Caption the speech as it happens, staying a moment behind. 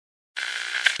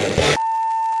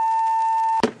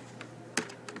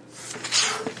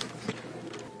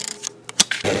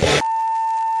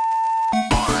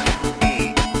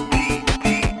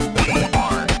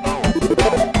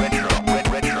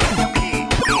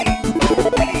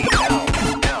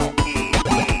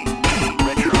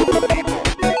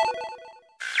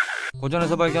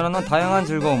고전에서 발견하는 다양한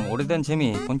즐거움, 오래된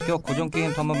재미, 본격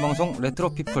고전게임 탐험방송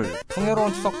레트로피플,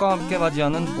 풍요로운 추석과 함께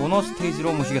맞이하는 보너스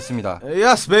스테이지로 모시겠습니다.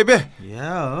 Yes, baby.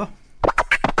 Yeah.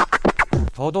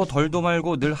 더도 덜도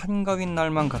말고 늘 한가윈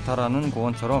날만 같아라는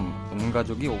고언처럼 온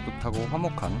가족이 오붓하고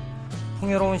화목한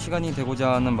풍요로운 시간이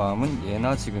되고자 하는 마음은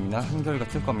예나 지금이나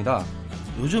한결같을 겁니다.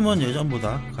 요즘은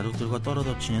예전보다 가족들과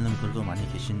떨어져 지내는 분들도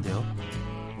많이 계신데요.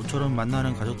 모처럼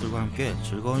만나는 가족들과 함께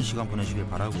즐거운 시간 보내시길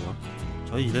바라고요.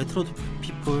 저희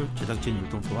레트로피플 제작진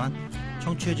일동 또한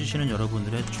청취해주시는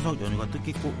여러분들의 추석 연휴가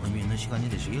뜻깊고 의미 있는 시간이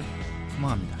되시길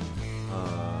소망합니다.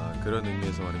 그런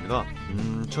의미에서 말입니다.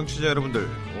 청취자 여러분들,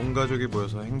 온 가족이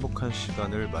모여서 행복한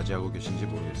시간을 맞이하고 계신지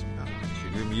모르겠습니다.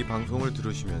 지금 이 방송을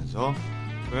들으시면서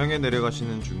고향에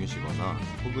내려가시는 중이시거나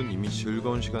혹은 이미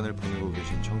즐거운 시간을 보내고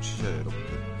계신 청취자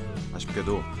여러분들,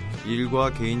 아쉽게도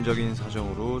일과 개인적인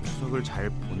사정으로 추석을 잘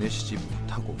보내시지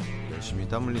못하고 열심히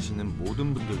땀 흘리시는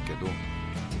모든 분들께도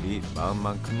우리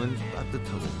마음만큼은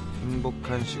따뜻하고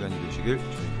행복한 시간이 되시길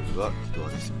저희 모두가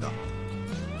기도하겠습니다.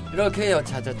 이렇게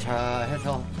여차저차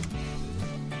해서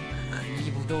이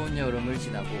무더운 여름을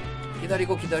지나고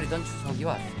기다리던 추석이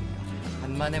왔습니다.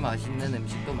 간만에 맛있는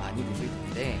음식도 많이 드실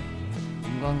텐데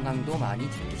건강도 많이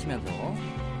챙기시면서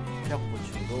체력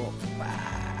보충도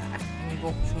빡,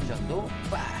 행복 충전도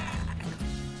빡,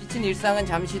 지친 일상은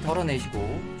잠시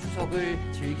덜어내시고 추석을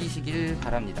즐기시길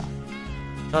바랍니다.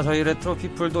 자, 저희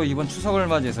레트로피플도 이번 추석을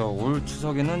맞이해서 올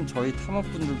추석에는 저희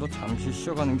탐험꾼들도 잠시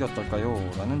쉬어가는 게 어떨까요?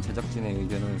 라는 제작진의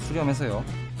의견을 수렴해서요,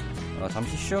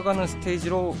 잠시 쉬어가는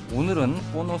스테이지로 오늘은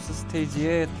보너스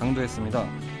스테이지에 당도했습니다.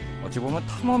 어찌 보면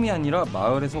탐험이 아니라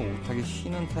마을에서 오붓하게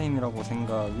쉬는 타임이라고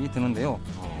생각이 드는데요.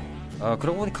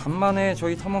 그러고 보니 간만에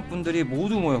저희 탐험꾼들이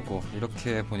모두 모였고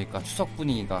이렇게 보니까 추석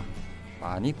분위기가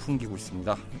많이 풍기고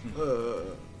있습니다.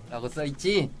 라고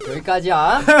써있지?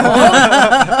 여기까지야.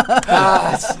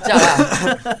 아 진짜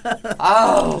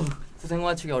아우 고생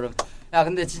맞추기 어렵다. 야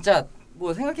근데 진짜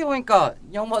뭐 생각해보니까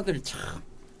이 양반들 참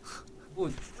뭐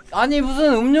아니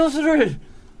무슨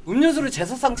음료수를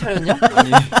제사상 차렸냐?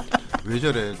 아니 왜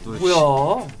저래 또. 뭐야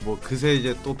뭐 그새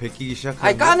이제 또 베끼기 시작하는.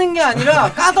 아니 까는 게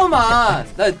아니라 까더만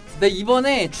나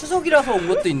이번에 추석이라서 온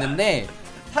것도 있는데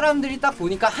사람들이 딱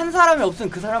보니까 한 사람이 없으면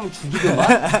그 사람을 죽이더만.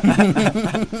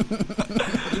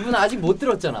 이분 아직 못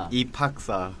들었잖아. 이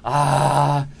박사.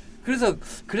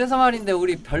 그래서 말인데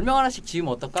우리 별명 하나씩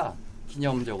지으면 어떨까?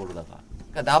 기념적으로다가.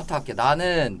 그러니까 나부터 할게.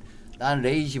 나는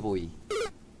레이지보이.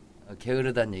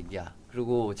 게으르단 얘기야.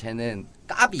 그리고 쟤는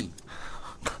까비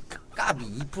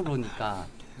 2%니까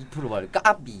 2% 말해.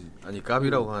 까비. 아니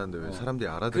까비라고 하는데 왜 사람들이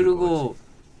알아들을 거지?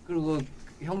 그리고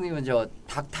형님은 저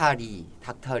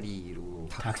닭다리로.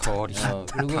 닭다리.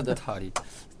 그리고 닭다리.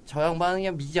 저 양반은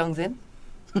그냥 미장센?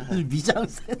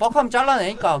 미장센? 뻑하면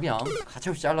잘라내니까 그냥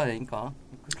가차없이 잘라내니까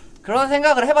그런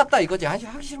생각을 해봤다 이거지.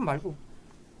 하기 싫으면 말고.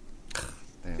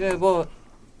 네. 뭐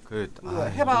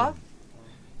해봐.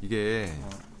 이게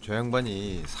저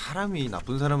양반이 사람이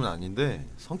나쁜 사람은 아닌데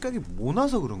성격이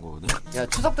모나서 그런 거거든. 야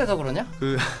추석 때서 그러냐?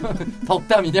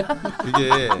 덕담이냐?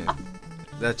 그게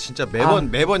나 진짜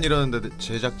매번 이러는데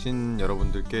제작진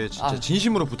여러분들께 진짜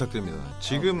진심으로 부탁드립니다.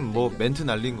 지금 뭐 멘트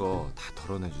날린 거 다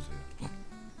덜어내주세요.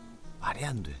 말이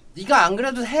안 돼. 네가 안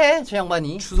그래도 해, 저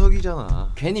양반이.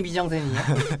 추석이잖아. 괜히 미장센이냐?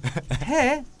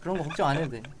 해. 그런 거 걱정 안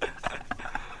해도 돼.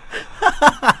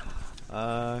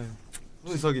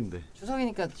 추석인데.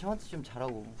 추석이니까 저한테 좀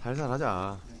잘하고. 살살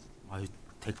하자. 아유,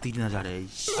 댁들이나 잘해.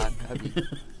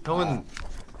 형은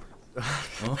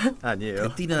아니에요.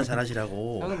 댁들이나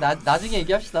잘하시라고. 형은 나중에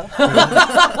얘기합시다.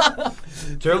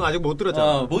 저 형 아직 못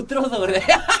들었잖아. 못 들어서 그래.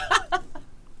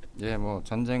 예, 뭐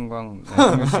전쟁광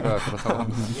성규 씨가 그렇다고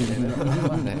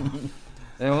합니다.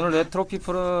 네, 오늘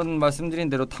레트로피플은 말씀드린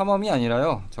대로 탐험이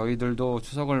아니라요, 저희들도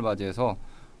추석을 맞이해서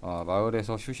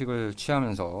마을에서 휴식을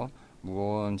취하면서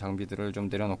무거운 장비들을 좀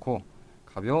내려놓고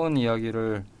가벼운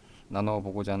이야기를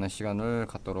나눠보고자 하는 시간을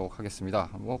갖도록 하겠습니다.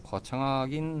 뭐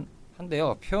거창하긴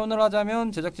한데요, 표현을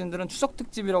하자면 제작진들은 추석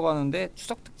특집이라고 하는데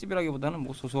추석 특집이라기보다는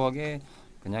뭐 소소하게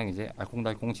그냥 이제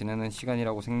알콩달콩 지내는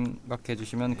시간이라고 생각해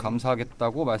주시면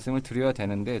감사하겠다고 말씀을 드려야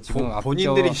되는데 지금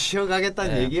본인들이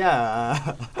쉬어가겠다는 얘기야.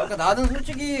 그러니까 나는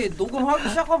솔직히 녹음하기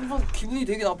시작하면서 기분이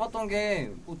되게 나빴던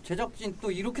게 뭐 제작진 또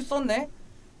이렇게 썼네.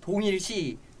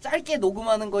 동일시 짧게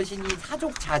녹음하는 것이니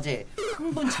사족 자제,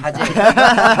 흥분 자제.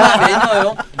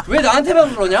 매너요. 왜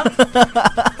나한테만 그러냐?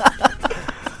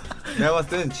 내가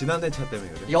봤을 땐 지난 회차 때문에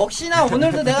그래. 역시나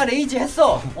오늘도 내가 레이지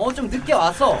했어. 좀 늦게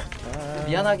왔어.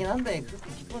 미안하긴 한데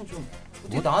기분 좀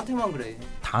어떻게 나한테만 그래.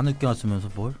 다 늦게 왔으면서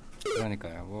뭘?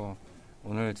 그러니까요. 뭐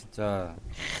오늘 진짜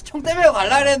총 때문에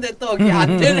갈라 그랬는데 또 그게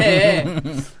안 되네.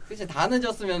 그치, 다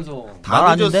늦었으면서.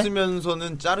 다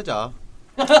늦었으면서는 자르자.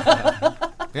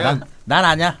 그냥 난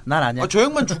아니야. 저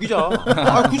형만 죽이자.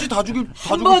 아 굳이 다 죽일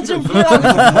한 필요 번쯤 있어? 후회하고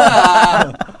싶은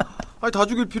거야. 아니 다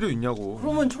죽일 필요 있냐고.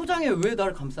 그러면 초장에 왜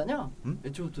날 감싸냐? 응?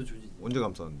 애초부터 주지. 언제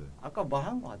감쌌는데? 아까 뭐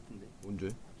한 거 같은데. 언제?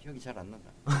 기억이 잘 안 난다.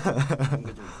 그런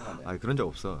게좀 이상하네. 아니 그런 적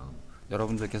없어.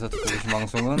 여러분들께서 듣고 계신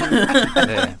방송은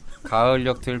네,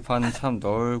 가을역 들판 참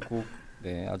넓고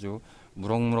네, 아주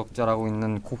무럭무럭 자라고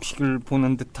있는 곡식을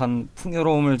보는 듯한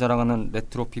풍요로움을 자랑하는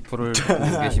레트로피플을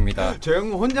듣고 계십니다. 저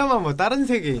형 혼자만 뭐 다른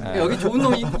세계에 있네. 여기 좋은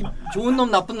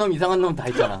놈, 나쁜 놈, 이상한 놈 다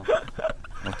있잖아.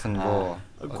 아무튼 뭐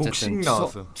곡식 어쨌든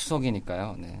나왔어.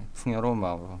 추석이니까요. 네, 풍요로운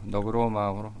마음으로 너그러운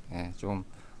마음으로 네, 좀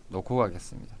놓고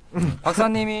가겠습니다.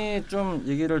 박사님이 좀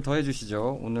얘기를 더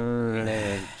해주시죠.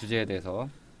 오늘의 주제에 대해서.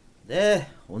 네,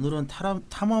 오늘은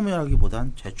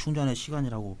탐험이라기보단 재충전의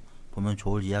시간이라고 보면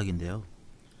좋을 이야기인데요.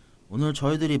 오늘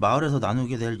저희들이 마을에서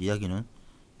나누게 될 이야기는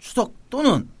추석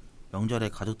또는 명절에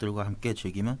가족들과 함께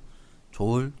즐기면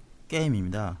좋을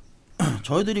게임입니다.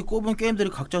 저희들이 꼽은 게임들을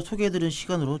각자 소개해드리는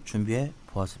시간으로 준비해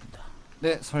보았습니다.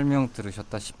 네, 설명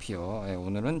들으셨다시피요. 네,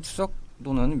 오늘은 추석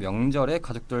또는 명절에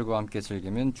가족들과 함께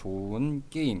즐기면 좋을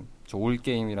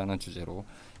게임이라는 주제로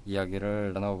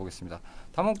이야기를 나눠보겠습니다.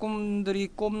 탐험꾼들이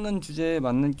꼽는 주제에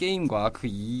맞는 게임과 그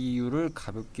이유를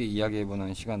가볍게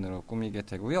이야기해보는 시간으로 꾸미게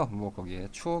되고요. 뭐 거기에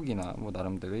추억이나 뭐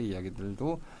나름대로의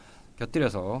이야기들도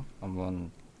곁들여서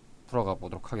한번 풀어가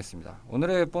보도록 하겠습니다.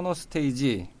 오늘의 보너스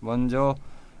스테이지 먼저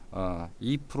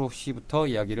이프로씨부터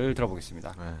이야기를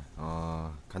들어보겠습니다. 네,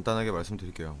 간단하게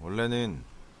말씀드릴게요. 원래는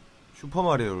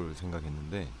슈퍼마리오를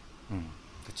생각했는데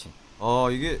그치.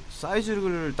 이게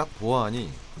사이즈를 딱 보아하니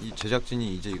이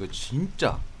제작진이 이제 이거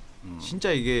진짜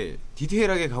이게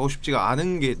디테일하게 가고 싶지가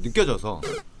않은 게 느껴져서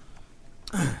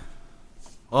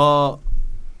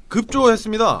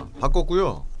급조했습니다.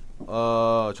 바꿨고요.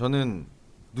 저는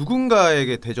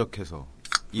누군가에게 대적해서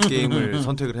이 게임을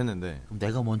선택을 했는데 그럼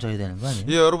내가 먼저 해야 되는 거 아니에요?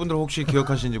 예, 여러분들 혹시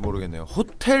기억하시는지 모르겠네요.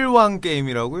 호텔왕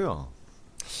게임이라고요.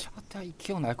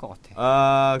 기억날 것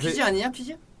같아. 퀴즈 아니냐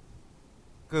퀴즈?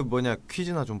 그 뭐냐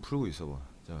퀴즈나 좀 풀고 있어봐.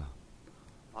 자.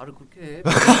 말을 그렇게 해.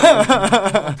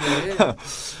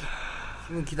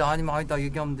 지금 기다 아니면 아니다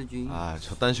얘기하면 되지.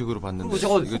 저딴 식으로 봤는데. 그리고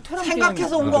저거 이거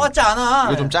생각해서 온 거 같지 않아.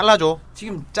 이거 좀 잘라줘.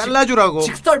 지금 잘라주라고.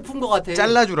 직설푼 거 같아.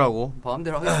 잘라주라고.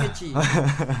 마음대로 하겠지.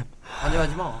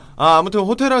 관여하지 마. 아무튼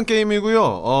호텔한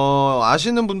게임이고요.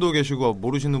 아시는 분도 계시고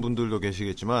모르시는 분들도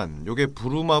계시겠지만 요게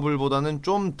부루마블보다는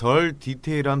좀 덜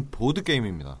디테일한 보드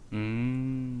게임입니다.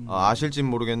 아실진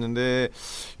모르겠는데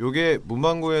요게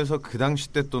문방구에서 그 당시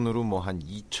때 돈으로 뭐 한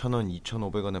 2,000원,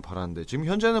 2,500원에 팔았는데 지금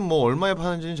현재는 뭐 얼마에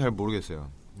파는지는 잘 모르겠어요.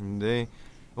 근데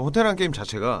호텔한 게임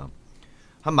자체가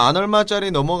한 만 얼마짜리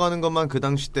넘어가는 것만 그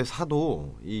당시 때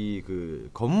사도 이 그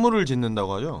건물을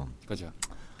짓는다고 하죠. 그죠.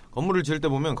 건물을 지을 때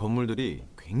보면 건물들이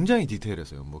굉장히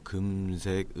디테일했어요. 뭐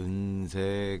금색,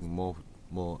 은색, 뭐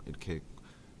이렇게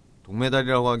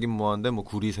동메달이라고 하긴 뭐한데 뭐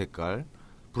구리 색깔,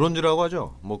 브론즈라고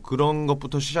하죠. 뭐 그런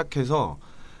것부터 시작해서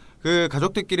그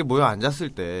가족들끼리 모여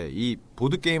앉았을 때 이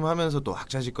보드 게임 하면서 또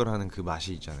왁자지껄하는 그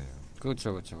맛이 있잖아요.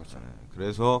 그렇죠.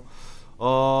 그래서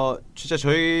진짜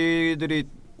저희들이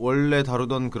원래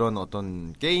다루던 그런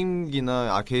어떤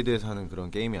게임기나 아케이드에서 하는 그런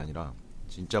게임이 아니라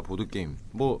진짜 보드 게임.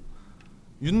 뭐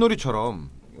윷놀이처럼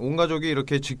온 가족이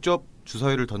이렇게 직접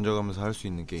주사위를 던져가면서 할 수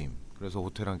있는 게임. 그래서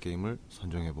호텔한 게임을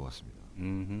선정해 보았습니다.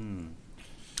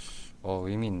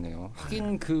 의미 있네요.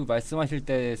 하긴 그 말씀하실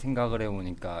때 생각을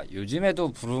해보니까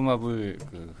요즘에도 부루마블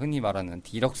그 흔히 말하는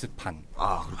디럭스판,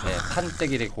 그렇죠. 네,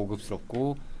 판때기 되게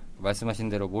고급스럽고 말씀하신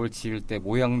대로 뭘 지을 때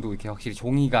모양도 이렇게 확실히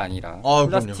종이가 아니라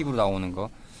플라스틱으로 나오는 거.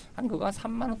 그거 한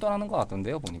 3만 원 떠나는 것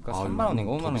같던데요. 보니까 3만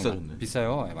원인가 5만 원인가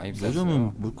비싸요. 네, 많이 비싸요.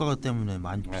 요즘은 물가가 때문에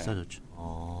많이 비싸졌죠.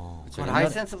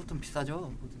 라이센스부터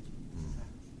비싸죠.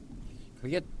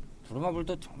 그게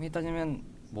부루마블도 정밀히 따지면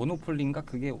모노폴리인가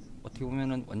그게 어떻게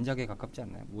보면은 원작에 가깝지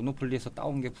않나요? 모노폴리에서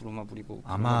따온 게 부루마블이고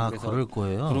아마 그럴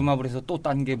거예요. 부루마블에서 또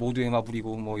딴 게 모두의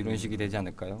마블이고 뭐 이런 식이 되지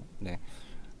않을까요? 네.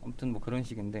 아무튼 뭐 그런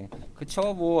식인데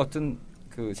그쵸. 뭐 어떤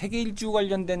그 세계 일주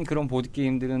관련된 그런 보드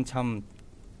게임들은 참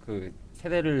그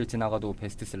세대를 지나가도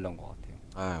베스트셀러인 것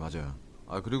같아요. 맞아요.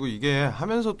 그리고 이게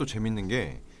하면서 또 재밌는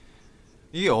게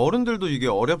이게 어른들도 이게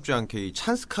어렵지 않게 이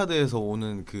찬스 카드에서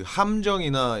오는 그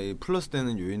함정이나 이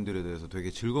플러스되는 요인들에 대해서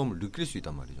되게 즐거움을 느낄 수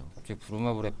있단 말이죠. 갑자기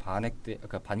부루마블의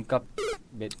반값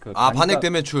반액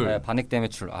대매출. 네, 반액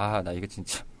대매출. 나 이거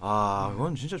진짜.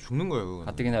 그건 진짜 죽는 거예요. 그건.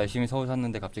 가뜩이나 열심히 서울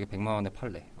샀는데 갑자기 100만 원에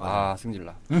팔래.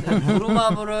 승질나.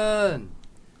 부루마블은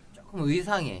조금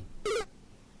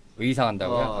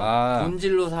의상한다고요?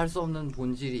 본질로 살 수 없는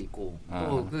본질이 있고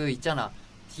또 그 있잖아.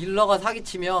 딜러가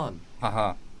사기치면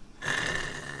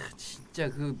진짜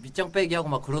그 밑장 빼기 하고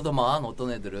막 그러더만 어떤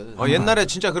애들은. 옛날에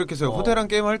진짜 그렇게 했어요. 호텔한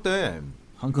게임 할 때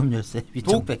황금 열쇠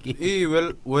밑창 뺏기.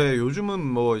 왜 요즘은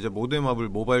뭐 이제 모두의 마블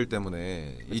모바일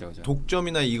때문에 그쵸. 이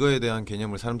독점이나 이거에 대한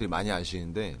개념을 사람들이 많이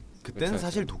아시는데 그때는 그쵸.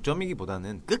 사실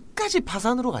독점이기보다는 끝까지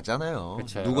파산으로 갔잖아요.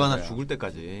 그쵸, 누구 하나 맞아요. 죽을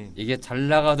때까지. 이게 잘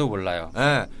나가도 몰라요.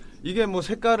 예. 이게 뭐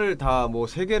색깔을 다 뭐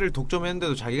세 개를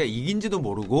독점했는데도 자기가 이긴지도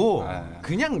모르고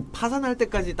그냥 파산할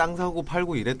때까지 땅 사고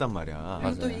팔고 이랬단 말이야.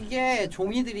 그리고 또 이게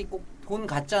종이들이 꼭 돈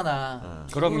같잖아.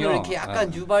 그럼요. 이렇게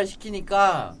약간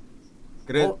유발시키니까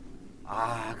그래.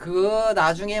 그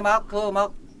나중에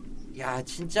야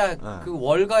진짜 그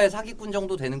월가의 사기꾼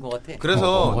정도 되는 것 같아. 그래서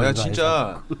내가 월가에서.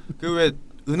 진짜 그 왜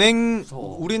은행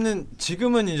무서워. 우리는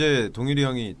지금은 이제 동일이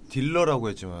형이 딜러라고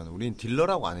했지만 우린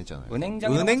딜러라고 안 했잖아요.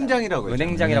 은행장이라고 했잖아요. 은행장이라고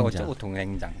은행장. 했죠, 보통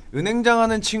은행장. 은행장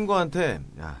하는 친구한테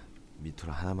야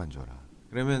미투라 하나만 줘라.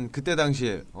 그러면 그때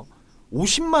당시에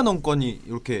 50만 원권이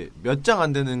이렇게 몇 장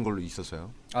안 되는 걸로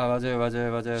있었어요. 아 맞아요.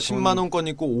 10만 원권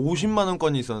있고 50만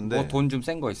원권이 있었는데 뭐돈 좀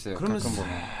센 거 있어요. 그러면 가끔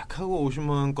보면. 싹 하고 50만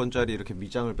원권짜리 이렇게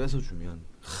밑장을 뺏어 주면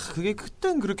그게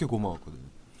그땐 그렇게 고마웠거든요.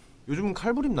 요즘은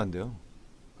칼부림 난대요.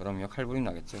 그럼요, 칼부림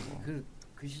나겠죠. 뭐.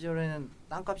 그 시절에는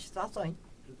땅값이 쌌어잉.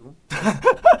 그래도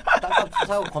땅값도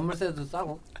싸고 건물세도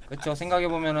싸고. 그렇죠. 생각해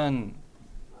보면은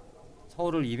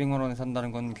서울을 200만 원에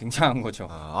산다는 건 굉장한 거죠.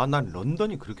 난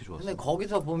런던이 그렇게 좋았어. 근데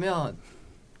거기서 보면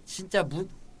진짜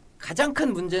가장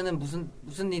큰 문제는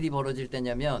무슨 일이 벌어질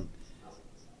때냐면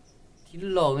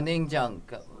딜러, 은행장,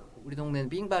 그러니까 우리 동네는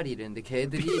삥발이 이랬는데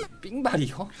걔들이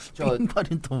삥발이요? 저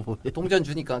빙발은 또 뭐예요? 동전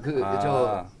주니까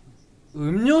저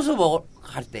음료수 먹으러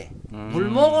갈 때 물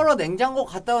음. 먹으러 냉장고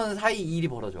갔다 오는 사이 일이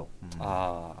벌어져.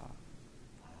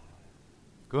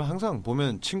 그거 항상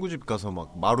보면 친구 집 가서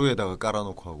막 마루에다가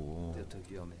깔아놓고 하고. 더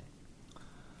위험해.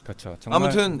 그렇죠. 정말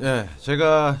아무튼 예,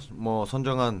 제가 뭐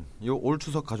선정한 요 올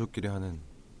추석 가족끼리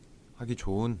하기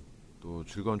좋은 또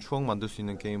즐거운 추억 만들 수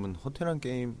있는 게임은 호텔한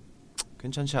게임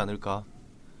괜찮지 않을까.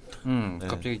 네.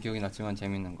 갑자기 기억이 났지만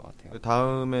재밌는 것 같아요.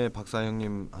 다음에 박사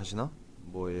형님 하시나?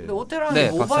 뭐에? 근데 호텔하는 네,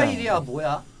 모바일이야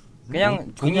뭐야?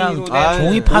 그냥 그냥 종이로 된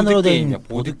종이판으로 보드 된 게임이야,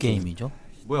 보드 게임이죠.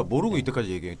 뭐야 모르고 이때까지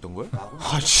얘기했던 거야?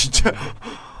 진짜.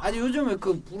 아니 요즘에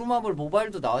그 부루마블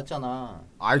모바일도 나왔잖아.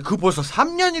 그 벌써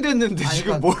 3년이 됐는데 아니,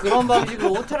 지금 그러니까 뭐? 그런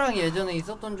방식으로 호텔랑이 예전에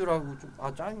있었던 줄 알고 좀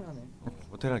짜증나네.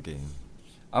 호텔한 게임.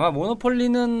 아마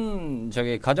모노폴리는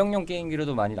저기 가정용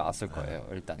게임기로도 많이 나왔을 거예요.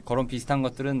 일단 그런 비슷한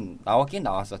것들은 나왔긴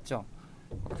나왔었죠.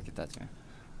 그렇게 따지면.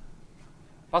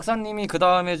 박사님이 그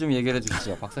다음에 좀 얘기를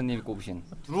해주시죠. 박사님이 꼽으신.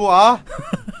 들어와.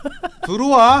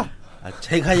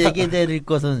 제가 얘기해드릴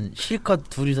것은 실컷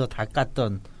둘이서 다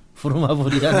깠던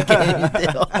부루마블이라는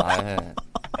게임인데요. 예.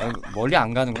 멀리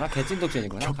안 가는구나.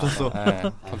 개찐독전이구나. 겹쳤어.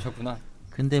 겹쳤구나.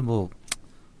 근데 뭐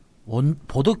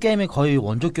보드 게임의 거의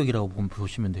원조격이라고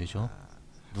보시면 되죠.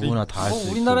 누구나 다 할 수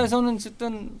있고. 우리나라에서는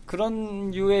어쨌든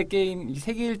그런 유의 게임,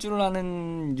 세계 일주를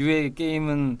하는 유의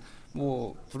게임은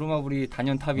뭐 부루마블이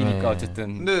단연탑이니까 네.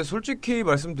 어쨌든. 근데 솔직히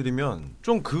말씀드리면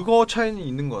좀 그거 차이는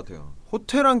있는 것 같아요.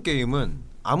 호텔한 게임은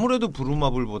아무래도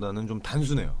부루마블보다는 좀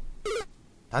단순해요.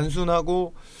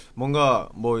 단순하고 뭔가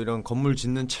뭐 이런 건물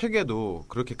짓는 체계도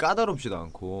그렇게 까다롭지도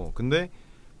않고. 근데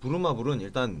부루마블은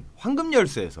일단 황금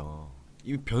열쇠에서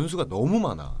이 변수가 너무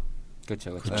많아.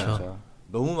 그렇죠.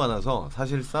 너무 많아서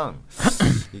사실상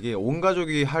이게 온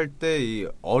가족이 할 때 이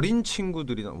어린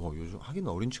친구들이나 요즘 하긴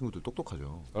어린 친구들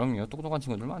똑똑하죠. 그럼요. 똑똑한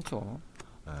친구들 많죠.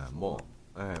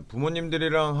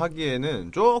 부모님들이랑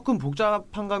하기에는 조금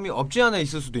복잡한 감이 없지 않아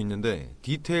있을 수도 있는데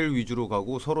디테일 위주로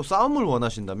가고 서로 싸움을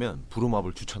원하신다면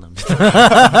부루마블 추천합니다.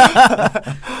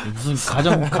 무슨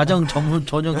가정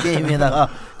전용 게임에다가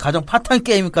가정 파탄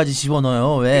게임까지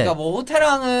집어넣어요. 왜? 그러니까 뭐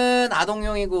호텔랑은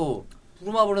아동용이고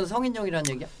부루마블은 성인용이란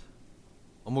얘기야?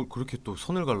 뭐 그렇게 또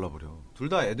선을 갈라버려. 둘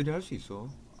다 애들이 할 수 있어.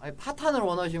 아니 파탄을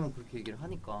원하시면 그렇게 얘기를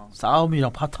하니까.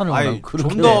 싸움이랑 파탄을 원하고 그렇게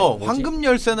좀 더 뭐지? 황금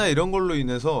열쇠나 이런 걸로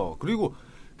인해서 그리고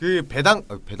그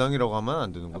배당이라고 하면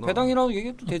안 되는구나. 배당이라고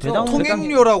얘기해도 되죠. 배당,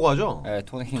 통행료라고 하죠. 네,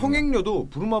 통행료. 통행료도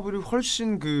부루마블이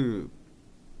훨씬 그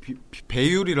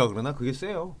배율이라 그러나 그게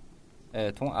세요.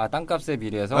 네, 땅값에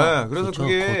비례해서. 네, 그래서 그렇죠.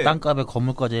 그게 그 땅값에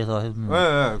건물까지 해서 하면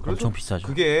그래서 엄청 비싸죠.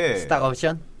 그게 스탁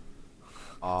옵션?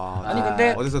 아니,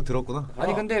 근데 어디서 들었구나.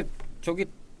 아니 근데 저기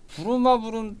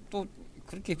부루마블은 또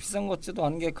그렇게 비싼 것 같지도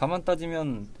않은 게 가만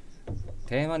따지면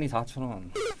대만이 4,000원.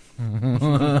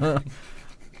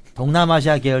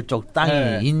 동남아시아 계열 쪽 땅이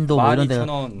네, 인도 뭐 이런 데가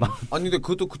 12,000원. 아니 근데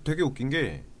그것도 되게 웃긴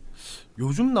게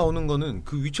요즘 나오는 거는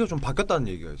그 위치가 좀 바뀌었다는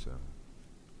얘기가 있어요.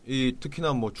 이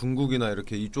특히나 뭐 중국이나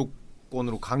이렇게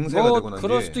이쪽권으로 강세가 되고 난 뒤에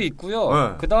그럴 수도 있고요.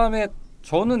 네. 그 다음에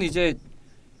저는 이제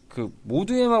그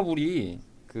모두의 마블이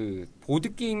그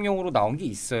보드 게임용으로 나온 게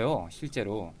있어요,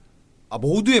 실제로.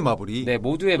 모두의 마블이. 네,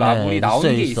 모두의 마블이 나온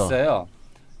게 있어. 있어요.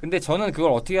 근데 저는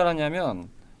그걸 어떻게 알았냐면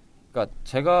그러니까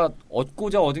제가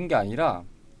얻고자 얻은 게 아니라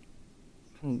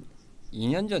한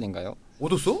 2년 전인가요?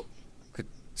 얻었어? 그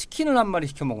치킨을 한 마리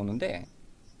시켜 먹었는데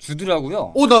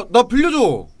주더라고요. 나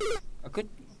빌려줘.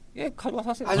 예, 가져와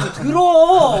사세요. 아니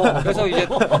들어. 그래서 이제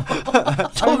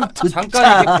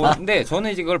잠깐 이제 보는데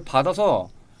저는 이제 그걸 받아서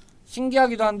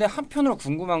신기하기도 한데 한편으로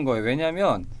궁금한 거예요.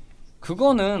 왜냐하면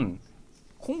그거는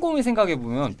곰곰이 생각해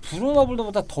보면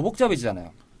브루마블보다 더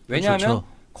복잡해지잖아요. 왜냐하면 그렇죠.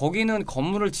 거기는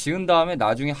건물을 지은 다음에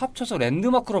나중에 합쳐서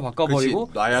랜드마크로 바꿔버리고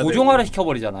그치, 고정화를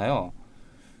시켜버리잖아요.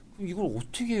 그럼 이걸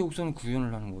어떻게 여기서는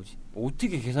구현을 하는 거지?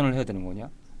 어떻게 계산을 해야 되는 거냐?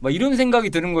 막 이런 생각이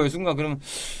드는 거예요. 순간 그러면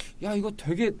야 이거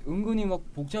되게 은근히 막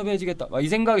복잡해지겠다. 막 이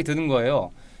생각이 드는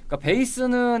거예요. 그러니까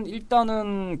베이스는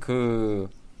일단은 그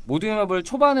모두의 맵을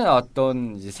초반에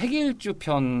나왔던 이제 세계일주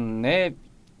편의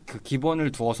그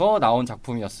기본을 두어서 나온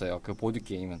작품이었어요. 그 보드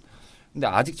게임은. 근데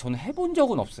아직 저는 해본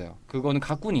적은 없어요. 그거는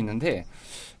갖고는 있는데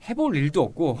해볼 일도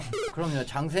없고. 그럼요.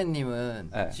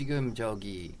 장세님은 네. 지금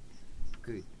저기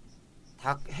그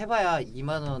닭 해봐야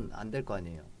 2만 원 안 될 거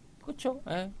아니에요. 그렇죠.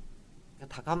 예.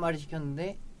 닭 한 마리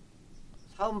시켰는데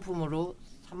사은품으로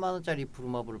 3만 원짜리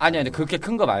브루마블을 아니 그렇게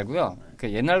큰 거 말고요.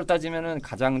 그 옛날로 따지면은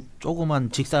가장 조그만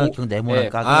직사각형 네모난 네.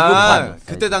 까기.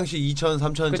 그때 당시 2,000,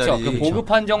 3,000원짜리. 그렇죠. 그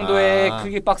보급한 정도의 아.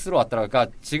 크기 박스로 왔더라고요.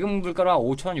 그러니까 지금 물가로 한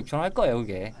 5,000원, 6,000원 할 거예요,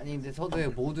 그게. 아니 근데 서두에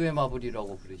모두의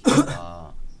마블이라고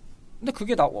그러시니까 근데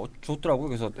그게 좋더라고요.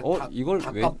 그래서 이걸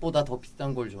왜 닭값보다 더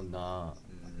비싼 걸 줬나.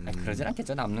 아니, 그러진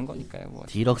않겠죠. 남는 거니까요. 뭐.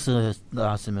 디럭스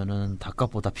나왔으면은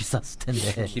닭값보다 비쌌을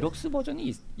텐데. 디럭스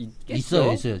버전이 있겠죠.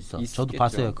 있어요. 저도 있겠죠.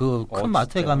 봤어요. 그 큰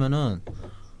마트에 진짜요? 가면은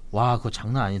와, 그거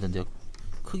장난 아니던데.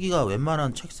 크기가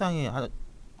웬만한 책상에 한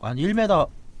 1m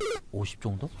 50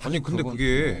 정도? 아니 근데 그건-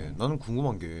 그게 나는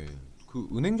궁금한 게 그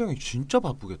은행장이 진짜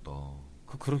바쁘겠다.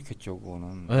 그렇겠죠.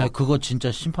 그거는. 네, 그거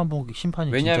진짜 심판이 진짜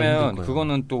왜냐면 힘들 거예요.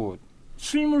 그거는 또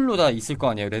실물로 다 있을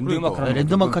거 아니에요. 랜드마크라는 그러니까.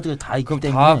 랜드마크 카드가 다 있기 그럼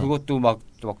때문에 다 그것도 막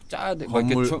짜야 돼. 막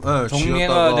건물, 이렇게 네, 정리해놔야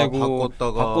지었다가 되고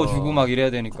바꿨다가. 바꿔주고 막 이래야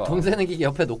되니까. 동세는기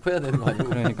옆에 놓고 해야 되는 거 아니에요?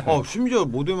 그러니까. 심지어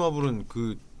모데마블은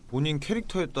그 본인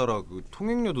캐릭터에 따라 그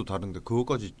통행료도 다른데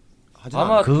그거까지 하지 아마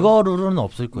않아요? 그거 룰은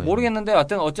없을 거예요. 모르겠는데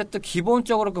어쨌든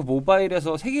기본적으로 그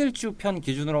모바일에서 세계일주 편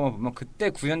기준으로만 보면 그때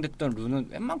구현됐던 룰은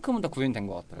웬만큼은 다 구현된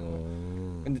것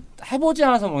같더라고요. 근데 해보지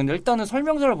않아서 모르는데 일단은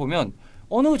설명서를 보면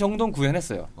어느 정도는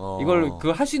구현했어요. 이걸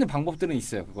그 할 수 있는 방법들은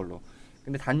있어요. 그걸로.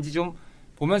 근데 단지 좀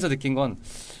보면서 느낀 건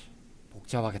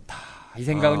복잡하겠다 이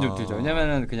생각은 좀 들죠.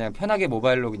 왜냐면은 그냥 편하게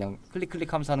모바일로 그냥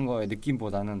클릭하면서 하는 거의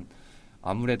느낌보다는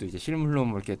아무래도 이제 실물로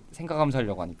뭐 이렇게 생각하면서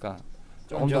하려고 하니까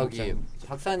좀 저기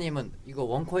박사님은 이거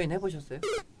원코인 해보셨어요?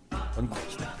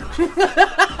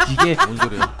 이게 뭔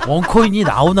소리야? 원코인이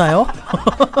나오나요?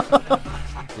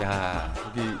 야,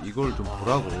 여기 이걸 좀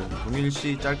보라고.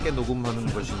 동일시 짧게 녹음하는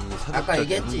것이 아까 사족자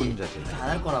얘기했지. 흥분자제. 안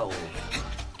할 거라고.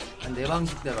 내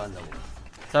방식대로 한다고.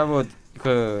 자 뭐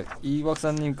그 이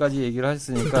박사님까지 얘기를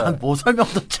하셨으니까 난 뭐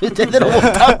설명도 제대로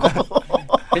못하고.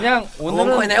 그냥 오늘은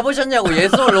원코인 해보셨냐고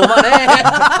예솔로만 해.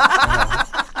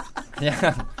 그냥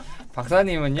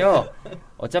박사님은요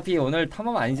어차피 오늘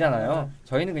탐험 아니잖아요.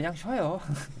 저희는 그냥 쉬어요.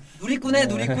 누리꾼해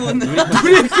누리꾼.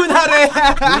 누리꾼 하래.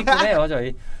 누리꾼해요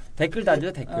저희. 댓글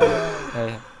달죠 댓글.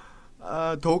 네.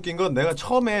 더 웃긴 건 내가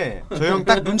처음에 저 형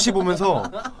딱 눈치 보면서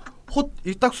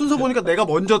딱 순서 보니까 내가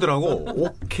먼저더라고.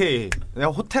 오케이. 내가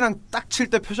호텔랑 딱 칠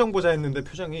때 표정 보자 했는데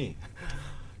표정이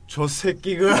저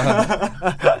새끼가.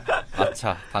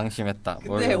 아차 방심했다.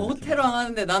 근데 호텔왕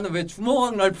하는데 나는 왜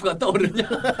주먹왕 랄프가 떠오르냐?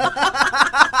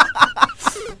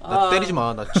 나 때리지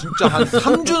마. 나 진짜 한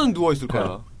 3주는 누워 있을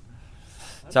거야.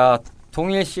 자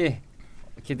동일 씨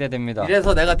기대됩니다.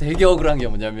 이래서 내가 되게 억울한 게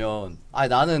뭐냐면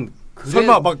나는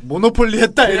설마 막 모노폴리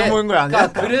했다 이런 거 아니야?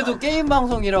 그러니까 그래도 게임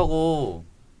방송이라고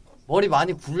머리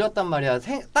많이 굴렸단 말이야.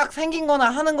 딱 생긴 거나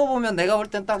하는 거 보면 내가 볼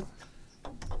땐 딱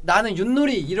나는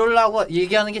윷놀이 이러려고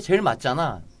얘기하는 게 제일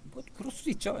맞잖아. 뭐, 그럴 수도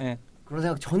있죠. 예. 그런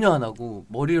생각 전혀 안 하고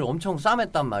머리를 엄청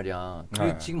싸맸단 말이야. 그게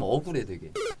네. 지금 억울해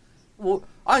되게.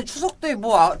 추석 때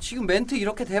지금 멘트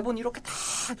이렇게 대본 이렇게 다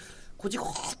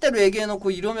고지고대로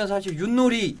얘기해놓고 이러면 사실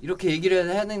윷놀이 이렇게 얘기를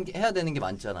해야 되는 게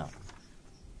많잖아.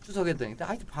 추석에 때니까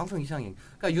하여튼 방송 이상해.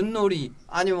 그러니까 윷놀이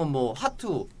아니면 뭐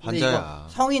화투. 근데 이거 환자야.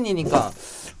 성인이니까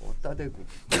어따 대고.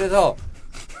 그래서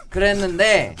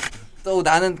그랬는데 또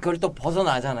나는 그걸 또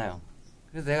벗어나잖아요.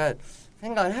 그래서 내가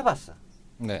생각을 해봤어.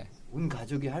 네. 온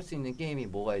가족이 할 수 있는 게임이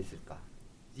뭐가 있을까?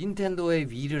 닌텐도의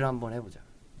위를 한번 해보자.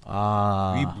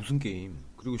 위 무슨 게임?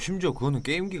 그리고 심지어 그거는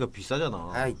게임기가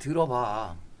비싸잖아.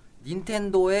 들어봐.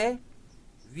 닌텐도의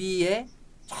위에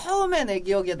처음에 내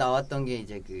기억에 나왔던 게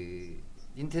이제 그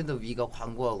닌텐도 위가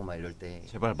광고하고 막 이럴 때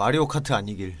제발 마리오 카트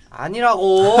아니길.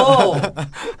 아니라고.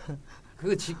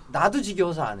 나도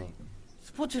지겨워서 안 해.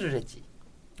 스포츠를 했지.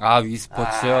 아, 위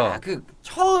스포츠요. 그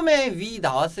처음에 위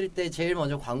나왔을 때 제일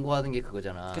먼저 광고하는 게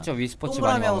그거잖아. 그쵸, 위 스포츠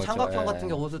많이 동그라미하고 나오죠. 삼각형 예. 같은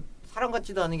게 옷을 사람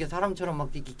같지도 않은 게 사람처럼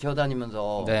막 이렇게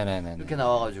기어다니면서 네네네. 이렇게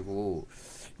나와가지고.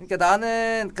 그러니까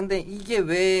나는 근데 이게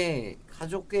왜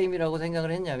가족 게임이라고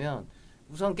생각을 했냐면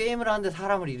우선 게임을 하는데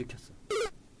사람을 일으켰어.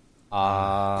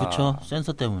 아, 그쵸.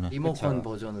 센서 때문에. 리모컨 그쵸.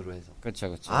 버전으로 해서.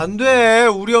 그쵸. 안 돼.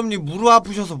 우리 언니 무릎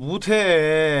아프셔서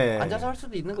못해. 앉아서 할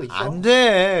수도 있는 거 있어. 안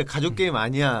돼. 가족 게임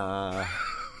아니야.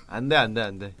 안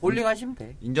돼. 볼링 하시면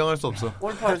돼. 인정할 수 없어.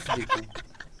 골프 할 수도 있고.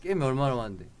 게임이 얼마나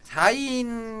많은데.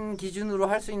 4인 기준으로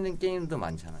할 수 있는 게임도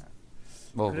많잖아.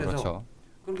 뭐 그래서 그렇죠.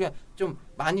 그러니까 좀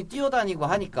많이 뛰어다니고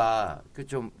하니까 그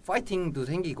좀 파이팅도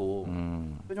생기고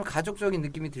좀 가족적인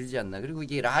느낌이 들지 않나. 그리고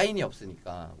이게 라인이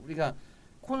없으니까 우리가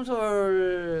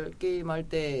콘솔 게임 할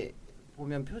때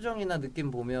보면 표정이나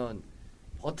느낌 보면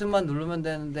버튼만 누르면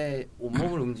되는데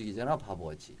온몸을 움직이잖아,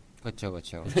 바보같이. 그렇죠.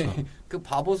 그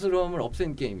바보스러움을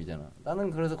없앤 게임이잖아.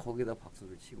 나는 그래서 거기다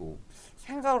박수를 치고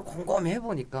생각을 곰곰이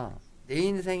해보니까 내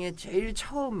인생에 제일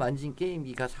처음 만진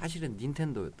게임기가 사실은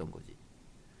닌텐도였던 거지.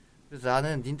 그래서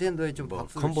나는 닌텐도에 좀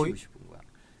박수를 컨보이? 치고 싶은 거야.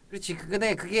 그렇지.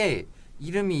 근데 그게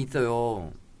이름이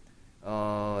있어요.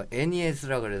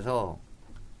 NES라 그래서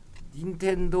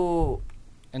닌텐도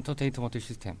엔터테인먼트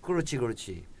시스템. 그렇지.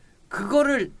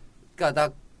 그거를 그러니까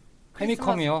나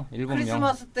페미컴이요. 일본명.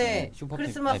 크리스마스 때 네, 슈퍼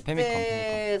크리스마스 페미컴.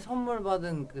 때 선물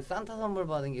받은 그 산타 선물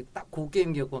받은 게 딱 그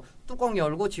게임기였고 뚜껑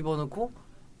열고 집어넣고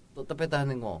넣다 뺐다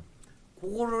하는 거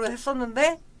그거를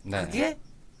했었는데 네. 그게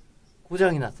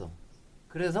고장이 났어.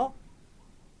 그래서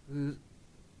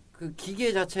그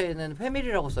기계 자체에는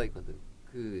패밀리라고 써 있거든.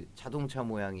 그 자동차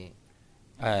모양의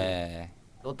예.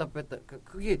 넣다 뺐다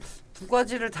그게 두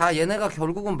가지를 다 얘네가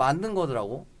결국은 만든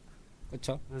거더라고.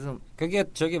 그렇죠. 그래서 그게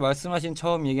저기 말씀하신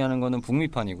처음 얘기하는 거는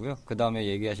북미판이고요. 그 다음에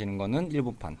얘기하시는 거는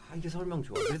일본판. 이게 설명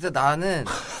좋아. 그래서 나는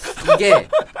이게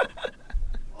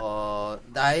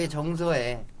나의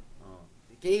정서에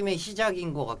게임의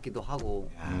시작인 것 같기도 하고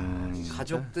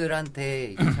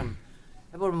가족들한테 이게 참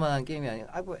해볼 만한 게임이 아니야.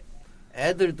 뭐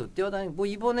애들도 뛰어다니고 뭐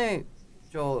이번에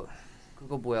저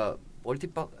그거 뭐야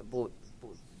멀티박 뭐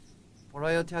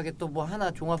버라이어티하게 또 뭐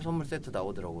하나 종합 선물 세트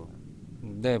나오더라고요.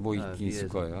 네, 뭐 있을 위에서.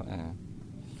 거예요. 예.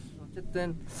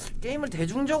 어쨌든 게임을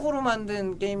대중적으로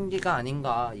만든 게임기가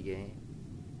아닌가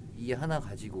이게 하나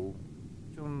가지고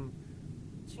좀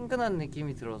친근한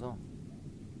느낌이 들어서.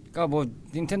 그러니까 뭐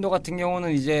닌텐도 같은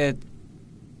경우는 이제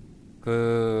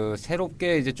그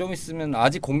새롭게 이제 좀 있으면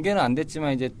아직 공개는 안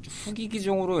됐지만 이제 후기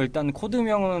기종으로 일단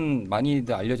코드명은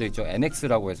많이들 알려져 있죠.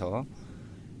 NX라고 해서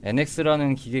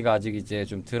NX라는 기계가 아직 이제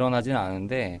좀 드러나지는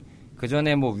않은데 그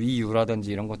전에 뭐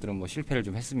위유라든지 이런 것들은 뭐 실패를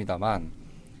좀 했습니다만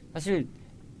사실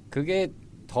그게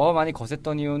더 많이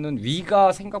거셌던 이유는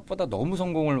위가 생각보다 너무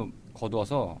성공을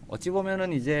거두어서 어찌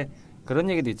보면은 이제 그런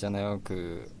얘기도 있잖아요.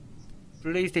 그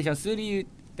플레이스테이션 3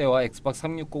 때와 엑스박스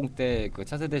 360 때 그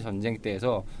차세대 전쟁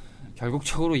때에서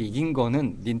결국적으로 이긴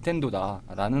거는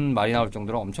닌텐도다라는 말이 나올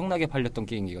정도로 엄청나게 팔렸던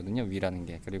게임이거든요. 위라는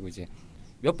게. 그리고 이제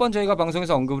몇 번 저희가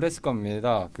방송에서 언급을 했을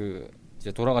겁니다. 그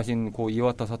이제 돌아가신 고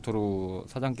이와타 사토루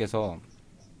사장께서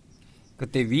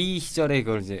그때 위 시절에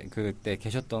그걸 이제 그때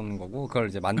계셨던 거고 그걸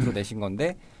이제 만들어 내신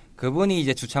건데 그분이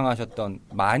이제 주창하셨던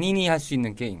만인이 할 수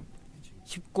있는 게임,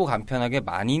 쉽고 간편하게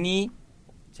만인이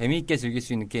재미있게 즐길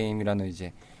수 있는 게임이라는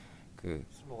이제 그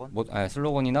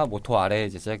슬로건이나 모토 아래에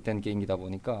이제 제작된 게임이다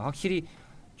보니까 확실히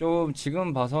좀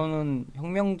지금 봐서는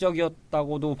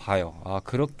혁명적이었다고도 봐요. 아,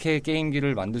 그렇게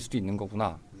게임기를 만들 수도 있는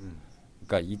거구나.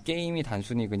 그러니까 이 게임이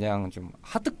단순히 그냥 좀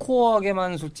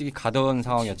하드코어하게만 솔직히 가던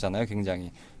상황이었잖아요.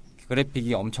 굉장히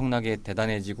그래픽이 엄청나게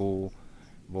대단해지고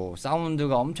뭐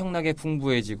사운드가 엄청나게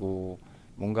풍부해지고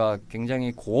뭔가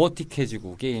굉장히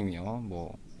고어틱해지고 게임이요.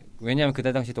 뭐 왜냐하면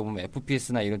그때 당시도 보면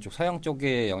FPS나 이런 쪽 서양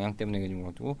쪽의 영향 때문에 그런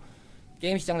것도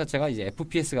게임 시장 자체가 이제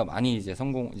FPS가 많이 이제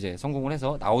성공을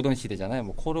해서 나오던 시대잖아요.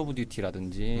 뭐 콜 오브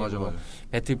듀티라든지 맞아.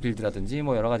 배틀필드라든지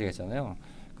뭐 여러 가지가 있잖아요.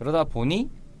 그러다 보니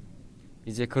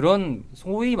이제 그런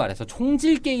소위 말해서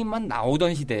총질 게임만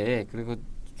나오던 시대에 그리고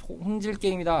총질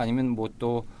게임이다 아니면 뭐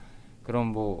또 그런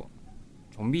뭐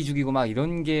좀비 죽이고 막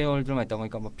이런 계열들만 있다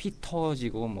보니까 뭐 피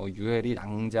터지고 뭐 유혈이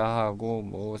낭자하고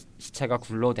뭐 시체가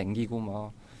굴러댕기고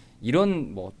막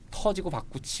이런 뭐 터지고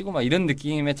박구치고 막 이런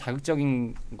느낌의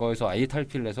자극적인 거에서 아예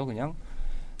탈피를 해서 그냥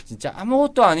진짜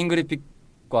아무것도 아닌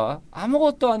그래픽과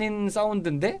아무것도 아닌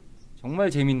사운드인데 정말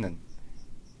재밌는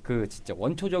그 진짜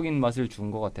원초적인 맛을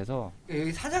준 것 같아서.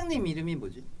 여기 사장님 이름이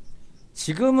뭐지?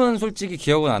 지금은 솔직히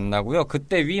기억은 안 나고요.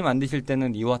 그때 위 만드실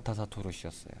때는 이와타 사토루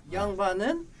씨였어요. 이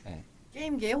양반은 네.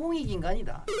 게임계의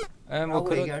홍익인간이다. 뭐 라고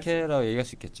그렇게라고 얘기할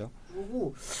수 있겠죠.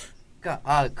 그리고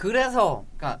그러니까 그래서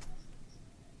그러니까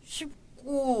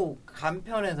쉽고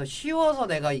간편해서 쉬워서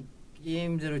내가 이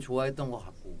게임들을 좋아했던 것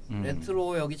같고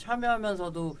레트로 여기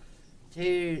참여하면서도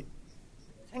제일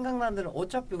생각나는 데는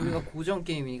어차피 우리가 고전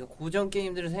게임이니까 고전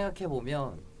게임들을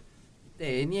생각해보면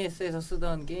그때 NES에서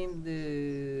쓰던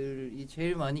게임들이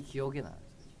제일 많이 기억에 나요.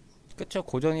 그쵸.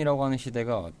 고전이라고 하는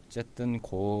시대가 어쨌든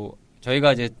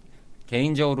저희가 이제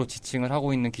개인적으로 지칭을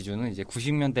하고 있는 기준은 이제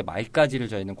 90년대 말까지를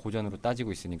저희는 고전으로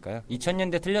따지고 있으니까요.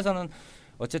 2000년대 틀려서는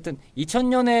어쨌든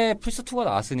 2000년에 플스2가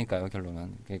나왔으니까요,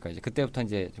 결론은. 그러니까 이제 그때부터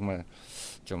이제 정말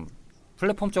좀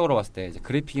플랫폼적으로 봤을 때 이제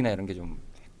그래픽이나 이런 게 좀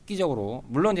획기적으로,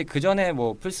 물론 이제 그 전에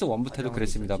뭐 플스1부터도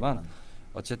그랬습니다만,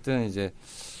 어쨌든 이제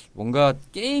뭔가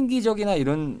게임기적이나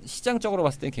이런 시장적으로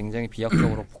봤을 때 굉장히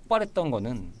비약적으로 폭발했던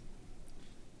거는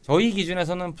저희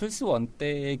기준에서는 플스1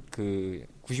 때 그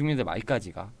 90년대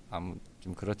말까지가 아무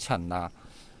좀 그렇지 않나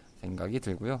생각이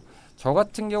들고요. 저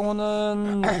같은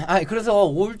경우는 그래서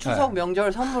올 추석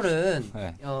명절 선물은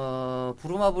네.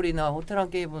 부루마블이나 호텔 한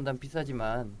게임보단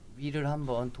비싸지만 위를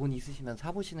한번 돈 있으시면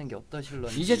사보시는 게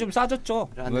어떠실런지. 이제 좀 싸졌죠.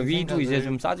 위도 이제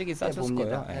좀 싸지긴 싸졌을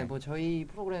거예요. 네, 뭐 저희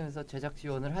프로그램에서 제작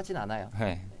지원을 하진 않아요.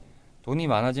 네. 돈이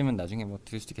많아지면 나중에 뭐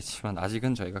드릴 수도 있겠지만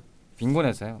아직은 저희가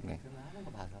빈곤해서요. 네. 그러면 하는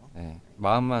거 봐서. 네.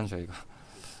 마음만 저희가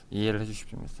이해를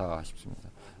해주십시오 싶습니다.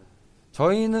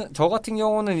 저 같은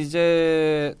경우는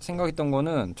이제 생각했던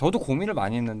거는, 저도 고민을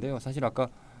많이 했는데요. 사실 아까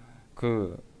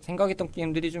그 생각했던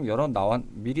게임들이 좀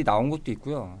미리 나온 것도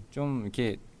있고요. 좀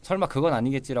이렇게 설마 그건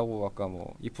아니겠지라고 아까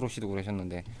뭐 이프로 씨도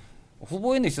그러셨는데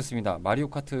후보에는 있었습니다. 마리오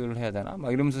카트를 해야 되나?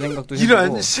 막 이러면서 생각도 해보고.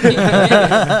 이런 씨.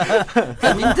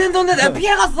 닌텐도인데 내가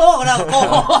피해갔어.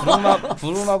 그래갖고.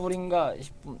 부루마블인가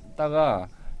싶다가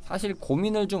사실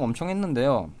고민을 좀 엄청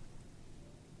했는데요.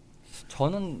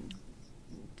 저는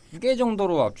 2개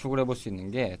정도로 압축을 해볼 수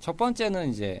있는 게, 첫 번째는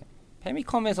이제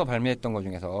페미컴에서 발매했던 것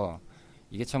중에서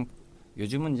이게 참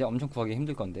요즘은 이제 엄청 구하기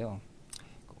힘들 건데요.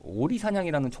 오리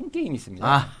사냥이라는 총 게임이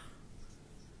있습니다.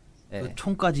 네. 그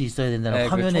총까지 있어야 된다는, 네,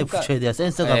 화면에 붙여야 돼야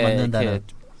센서가 맞는다는.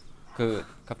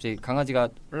 갑자기 강아지가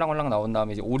올랑올랑 나온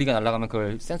다음에 이제 오리가 날아가면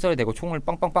그걸 센서에 대고 총을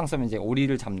빵빵빵 쏘면 이제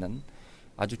오리를 잡는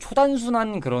아주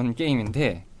초단순한 그런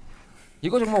게임인데,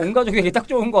 이거 정말 온 가족에게 딱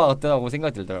좋은 것 같다고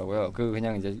생각이 들더라고요.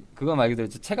 그냥 이제 그거 말 그대로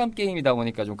체감 게임이다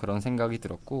보니까 좀 그런 생각이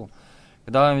들었고,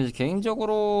 그다음에 이제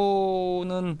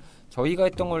개인적으로는 저희가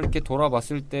했던 걸 이렇게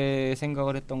돌아봤을 때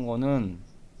생각을 했던 거는,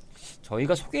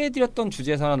 저희가 소개해드렸던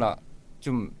주제에서는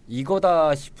좀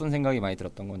이거다 싶은 생각이 많이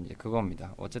들었던 건 이제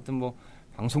그겁니다. 어쨌든 뭐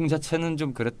방송 자체는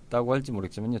좀 그랬다고 할지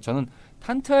모르겠지만요. 저는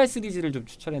탄트알 시리즈를 좀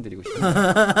추천해드리고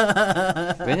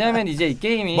싶습니다. 왜냐하면 이제 이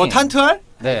게임이 뭐 탄트알?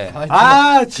 네.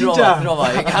 진짜.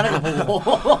 들어봐. 얘기하는 거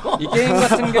보고. 이 게임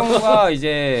같은 경우가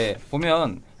이제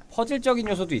보면 퍼즐적인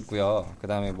요소도 있고요. 그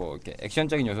다음에 뭐 이렇게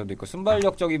액션적인 요소도 있고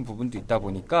순발력적인 부분도 있다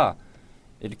보니까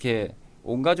이렇게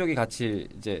온 가족이 같이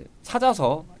이제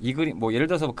찾아서 이 그림, 뭐 예를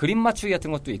들어서 뭐 그림 맞추기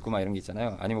같은 것도 있고 막 이런 게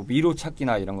있잖아요. 아니면 미로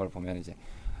찾기나 이런 걸 보면 이제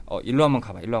일로 한번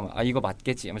가봐, 일로 한번, 이거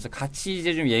맞겠지 하면서 같이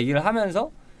이제 좀 얘기를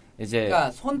하면서 이제, 그러니까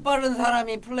손 빠른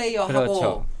사람이 플레이어하고,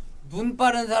 그렇죠. 눈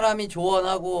빠른 사람이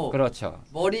조언하고, 그렇죠.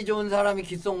 머리 좋은 사람이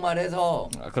귓속말해서,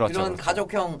 그렇죠, 이런 그렇죠.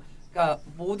 가족형, 그러니까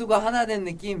모두가 하나 된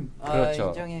느낌. 그렇죠.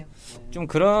 인정해요. 좀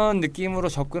그런 느낌으로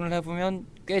접근을 해보면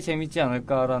꽤 재밌지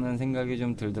않을까라는 생각이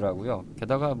좀 들더라고요.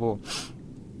 게다가 뭐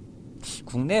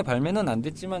국내 발매는 안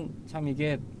됐지만 참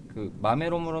이게 그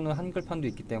마메롬으로는 한글판도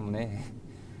있기 때문에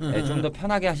좀 더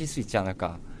편하게 하실 수 있지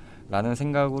않을까라는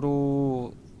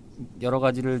생각으로 여러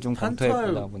가지를 좀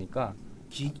검토해보다 보니까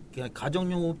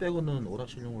가정용으로 빼고는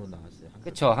오락실용으로 나왔어요.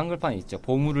 그렇죠. 한글판이 있죠.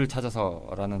 보물을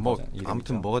찾아서라는 뭐 버전, 아무튼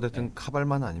이름이죠. 뭐가 됐든 네.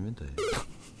 카발만 아니면 돼.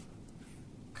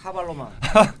 카발로마.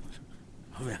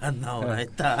 왜 안 나오나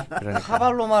했다. 그러니까.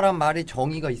 카발로마란 말이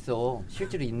정의가 있어.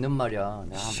 실제로 있는 말이야.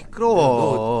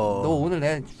 시끄러워. 너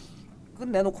오늘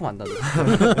끝내놓고 만다.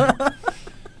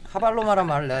 카발로마란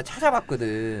말을 내가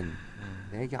찾아봤거든.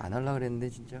 내 얘기 안 하려고 그랬는데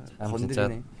진짜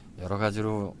건드리네. 여러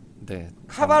가지로 네.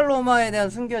 카발로마에 대한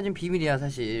숨겨진 비밀이야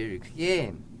사실.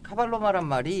 그게 카발로마란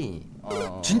말이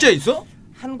진짜 있어?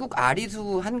 한국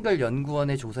아리수 한글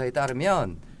연구원의 조사에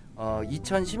따르면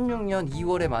 2016년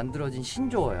 2월에 만들어진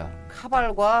신조어야.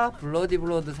 카발과 블러디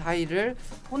블러드 사이를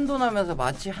혼돈하면서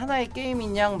마치 하나의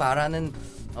게임인 양 말하는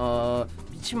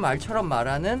미친 말처럼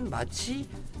말하는, 마치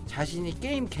자신이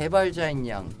게임 개발자인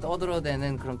양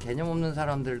떠들어대는 그런 개념 없는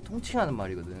사람들을 통칭하는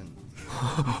말이거든.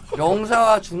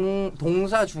 명사와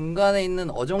동사 중간에 있는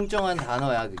어정쩡한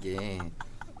단어야 그게.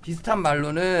 비슷한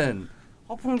말로는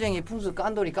허풍쟁이, 풍수,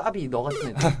 깐돌이, 까비, 너 같은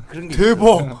애들 그런 게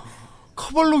대박.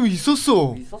 카발롬이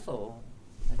있었어. 있었어.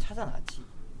 찾아놨지.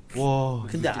 와.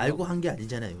 근데 알고 한 게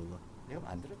아니잖아요, 그거. 내가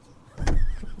만들었지.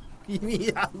 이미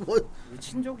하고. 우리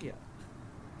친족이야.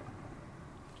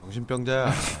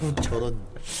 정신병자야. 저런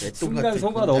순간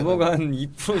속아 넘어간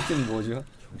 2%는 뭐죠?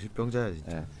 정신병자야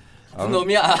진짜. 네.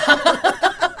 그놈이야.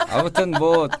 아무튼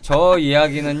뭐 저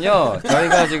이야기는요.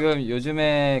 저희가 지금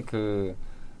요즘에 그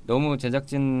너무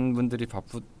제작진 분들이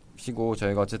바쁘시고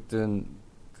저희가 어쨌든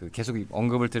그 계속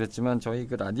언급을 드렸지만 저희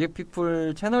그 라디오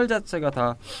피플 채널 자체가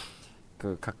다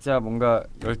그 각자 뭔가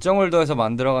열정을 더해서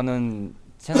만들어가는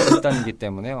채널 집단이기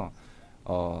때문에요.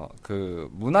 그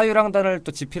문화유랑단을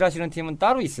또 집필하시는 팀은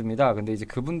따로 있습니다. 근데 이제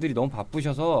그분들이 너무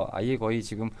바쁘셔서 아예 거의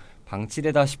지금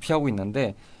방치되다시피 하고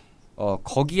있는데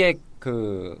거기에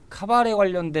그 카바레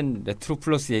관련된 레트로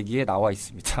플러스 얘기에 나와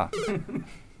있습니다.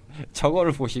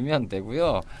 저거를 보시면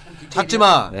되고요. 찾지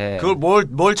마. 네. 그걸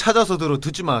뭘 찾아서 들어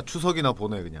듣지 마. 추석이나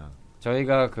보내 그냥.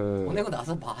 저희가 그 보내고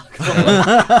나서 봐.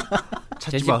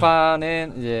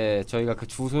 게시판에 이제 저희가 그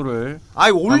주소를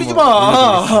아이 올리지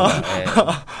마. 네.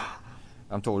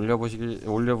 아무튼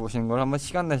올려보시는 걸 한번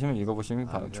시간 내시면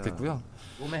읽어보시면 좋겠고요.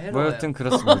 몸에 해로워요. 뭐 여튼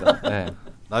그렇습니다. 네.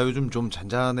 나 요즘 좀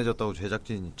잔잔해졌다고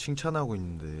제작진이 칭찬하고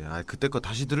있는데 그때 거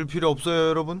다시 들을 필요 없어요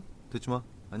여러분. 듣지 마.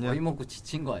 아니야. 거의 먹고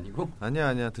지친 거 아니고?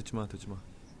 아니야 듣지 마.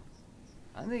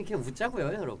 아니 이렇게 웃자고요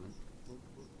여러분.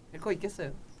 할 거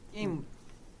있겠어요?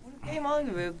 게임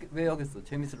하는 게 왜 하겠어?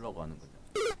 재밌으려고 하는 거죠.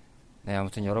 네,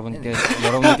 아무튼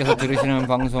여러분께서 들으시는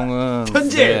방송은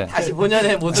편집! 네, 다시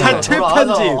본연의 모습 자체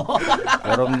편집!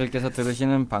 여러분들께서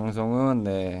들으시는 방송은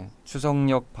네,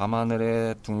 추석녘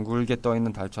밤하늘에 둥글게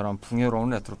떠있는 달처럼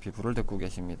풍요로운 레트로피플을 듣고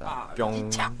계십니다.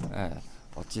 뿅. 네,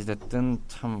 어찌됐든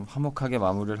참 화목하게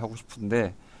마무리를 하고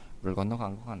싶은데 물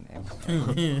건너간 것 같네요.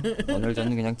 오늘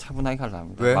저는 그냥 차분하게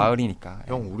가려합니다. 왜? 마을이니까.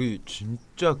 형 우리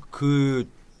진짜 그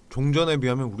종전에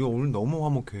비하면 우리 오늘 너무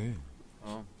화목해.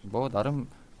 뭐 나름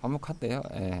화목한데요.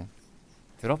 예.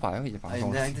 들어봐요 이제 아니 방송.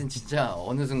 근데 하여튼 진짜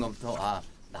어느 순간부터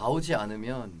나오지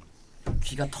않으면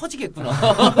귀가 터지겠구나.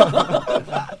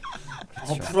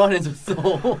 불안해졌어.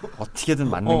 어떻게든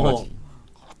맞는 거지.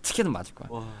 어떻게든 맞을 거야.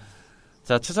 와.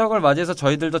 자, 추석을 맞이해서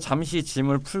저희들도 잠시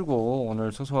짐을 풀고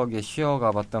오늘 소소하게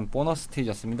쉬어가봤던 보너스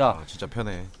스테이지였습니다. 진짜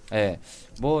편해. 예,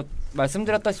 뭐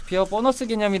말씀드렸다시피요 보너스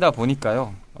개념이다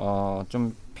보니까요.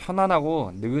 좀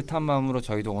편안하고 느긋한 마음으로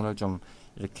저희도 오늘 좀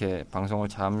이렇게 방송을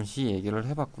잠시 얘기를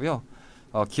해봤고요.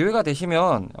 기회가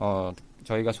되시면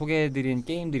저희가 소개해드린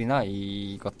게임들이나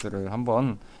이것들을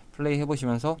한번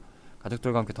플레이해보시면서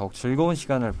가족들과 함께 더욱 즐거운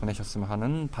시간을 보내셨으면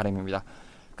하는 바람입니다.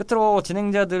 끝으로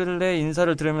진행자들의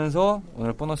인사를 들으면서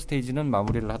오늘 보너스 스테이지는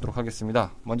마무리를 하도록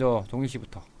하겠습니다. 먼저 동일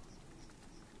씨부터.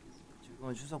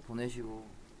 즐거운 추석 보내시고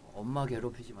엄마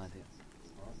괴롭히지 마세요.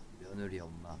 며느리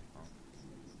엄마.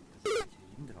 제일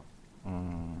힘들어.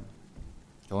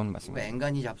 좋은 말씀입니다.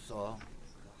 앵간히 잡숴.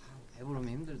 배부르면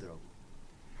힘들더라고.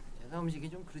 제사 음식이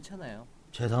좀 그렇잖아요.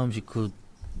 제사 음식 그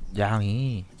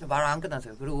양이 말 안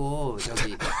끝났어요. 그리고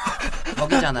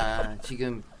저기잖아.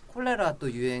 지금 콜레라 또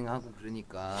유행하고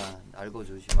그러니까 날거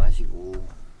조심하시고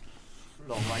술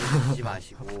너무 많이 드시지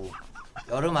마시고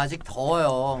여름 아직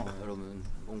더워요. 여러분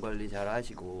몸 관리 잘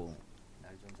하시고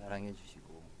날 좀 사랑해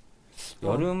주시고.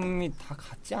 여름이 다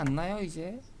갔지 않나요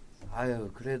이제? 아유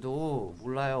그래도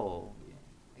몰라요.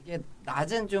 이게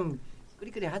낮은 좀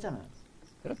끄리끄리하잖아요.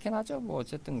 그렇긴 하죠. 뭐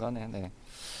어쨌든 간에 네.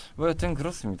 뭐 여튼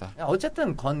그렇습니다.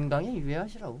 어쨌든 건강에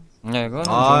유의하시라고. 네, 그건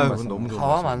그건 좋은 말씀. 너무 좋은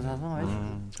가와 말씀. 만사성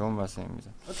하시고. 좋은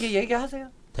말씀입니다. 어떻게 얘기하세요?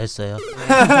 됐어요.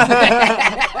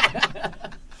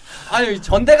 아니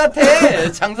전대 같아.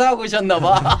 장사하고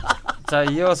오셨나봐. 자,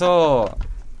 이어서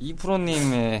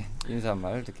이프로님의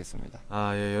인사말 듣겠습니다.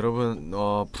 예, 여러분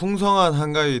풍성한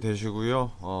한가위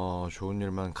되시고요. 좋은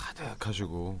일만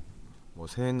가득하시고 뭐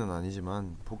새해는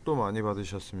아니지만 복도 많이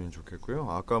받으셨으면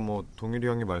좋겠고요. 아까 뭐 동일이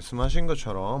형이 말씀하신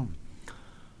것처럼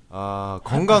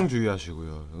건강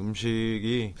주의하시고요.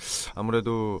 음식이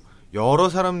아무래도 여러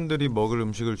사람들이 먹을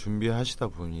음식을 준비하시다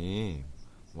보니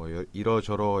뭐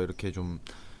이러저러 이렇게 좀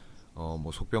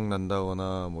뭐 속병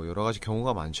난다거나 뭐 여러 가지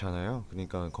경우가 많잖아요.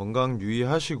 그러니까 건강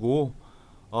유의하시고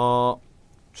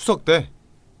추석 때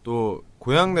또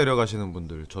고향 내려가시는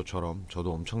분들 저처럼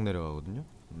저도 엄청 내려가거든요.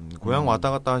 고향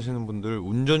왔다 갔다 하시는 분들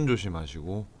운전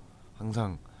조심하시고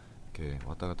항상 이렇게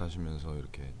왔다 갔다 하시면서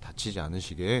이렇게 다치지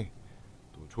않으시게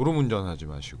또 졸음 운전하지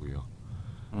마시고요.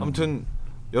 아무튼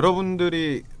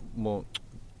여러분들이 뭐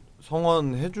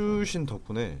성원해 주신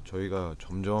덕분에 저희가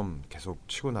점점 계속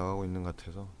치고 나가고 있는 것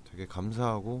같아서 되게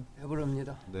감사하고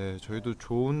배부릅니다. 네, 저희도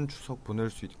좋은 추석 보낼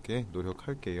수 있게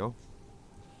노력할게요.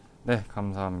 네,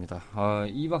 감사합니다.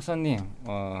 이 박사님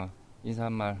인사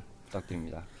한 말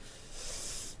부탁드립니다.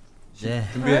 네.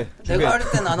 준비해. 내가 할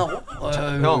땐 안 하고?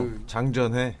 형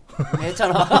장전해.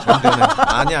 했잖아. 장전해.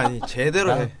 아니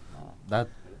제대로 해. 나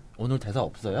오늘 대사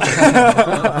없어요?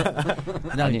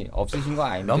 그냥 아니 없으신 거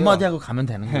아닌데요. 몇 마디 하고 가면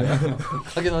되는 거예요?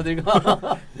 가긴 어딜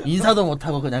가. 인사도 못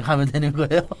하고 그냥 가면 되는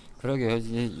거예요? 그러게요.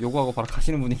 이제 요구하고 바로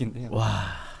가시는 분위기인데요. 와,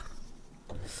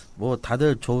 뭐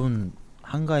다들 좋은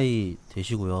한가위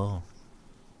되시고요.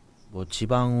 뭐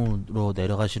지방으로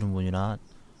내려가시는 분이나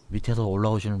밑에서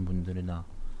올라오시는 분들이나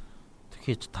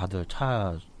특히 다들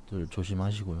차들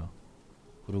조심하시고요.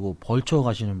 그리고 벌초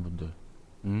가시는 분들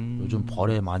요즘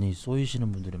벌에 많이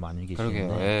쏘이시는 분들이 많이 계시는데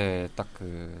그러게요. 예, 딱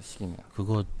그 시기네요.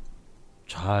 그거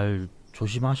잘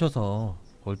조심하셔서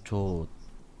벌초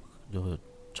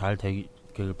잘 되길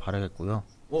바라겠고요.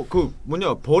 그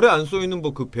뭐냐 벌에 안 쏘이는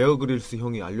법 그 베어 그릴스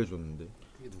형이 알려줬는데.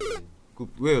 그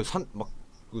왜요?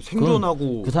 그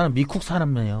생존하고 그 사람 미국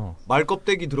사람이에요. 말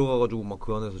껍데기 들어가가지고 막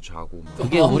그 안에서 자고. 막.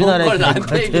 그게 우리나라에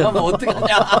나한테 얘기하면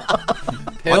어떡하냐.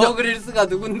 베어 그릴스가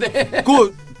누군데?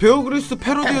 그 베어 그릴스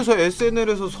패러디에서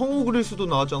SNL에서 성우 그릴스도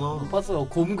나왔잖아. 못 봤어.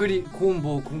 곰곡이야?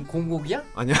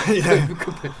 아니야.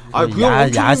 그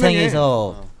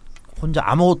야생에서 혼자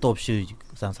아무것도 없이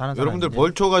그냥 사는 사람. 여러분들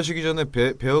벌초 가시기 전에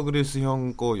베어 그릴스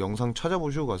형 거 영상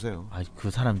찾아보시고 가세요. 그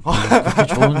사람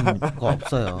그렇게 좋은 거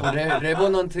없어요.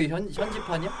 레버넌트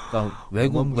현지판이야?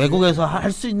 그러니까 외국에서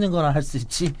할 수 있는 거나 할 수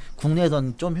있지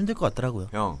국내에서는 좀 힘들 것 같더라고요.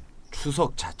 형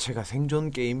추석 자체가 생존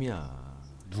게임이야.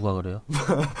 누가 그래요?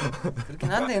 그렇긴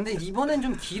한데 근데 이번엔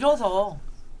좀 길어서.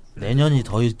 내년이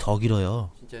더 길어요.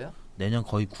 진짜요? 내년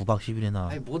거의 9박 10일이나.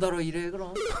 아니 못 알아 이래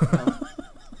그럼.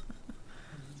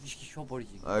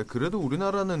 쉬어버리지. 그래도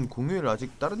우리나라는 공휴일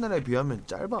아직 다른 나라에 비하면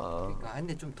짧아. 그러니까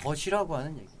근데 좀 더 쉬라고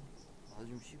하는 얘기. 나도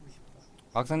좀 쉬고 싶다.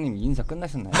 박사님 인사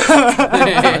끝나셨나요?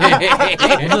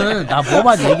 오늘 나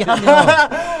뭐만 얘기하면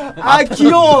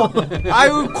귀여워.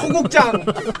 아유 코국장.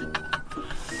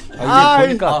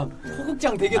 보니까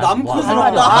코국장 되게 뭐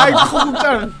남코스럽다.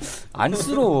 코국장.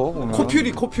 안쓰러워 보면.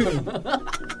 코퓨리.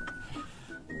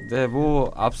 네, 뭐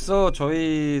앞서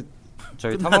저희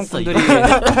탐험꾼들이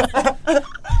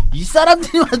이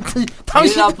사람들한테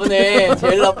제일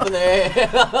나쁘네.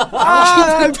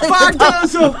 빡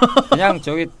터졌어. 그냥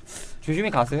저기 조심히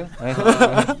가세요. 네.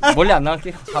 멀리 안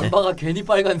나갈게요. 잠바가 괜히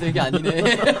빨간색이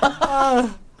아니네.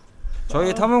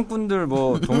 저희 탐험꾼들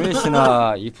뭐 종일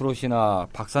씨나 이프로 씨나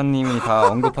박사님이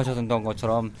다 언급하셨던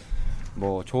것처럼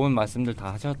뭐 좋은 말씀들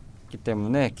다 하셨기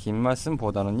때문에 긴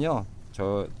말씀보다는요.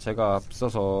 제가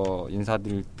앞서서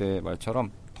인사드릴 때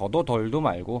말처럼 더도 덜도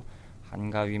말고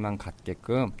한가위만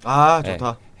갖게끔 좋다. 네,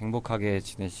 행복하게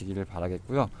지내시기를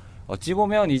바라겠고요. 어찌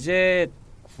보면 이제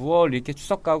 9월 이렇게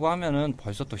추석 가고 하면은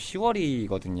벌써 또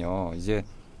 10월이거든요. 이제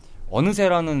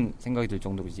어느새라는 생각이 들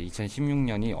정도로 이제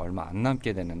 2016년이 얼마 안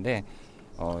남게 되는데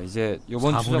이제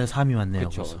요번 4분의 3이 왔네요.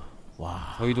 그쵸. 벌써.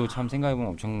 와. 저희도 참 생각해보면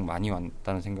엄청 많이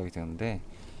왔다는 생각이 드는데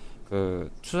그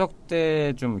추석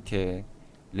때 좀 이렇게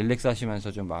릴렉스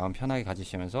하시면서 좀 마음 편하게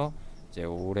가지시면서 이제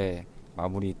올해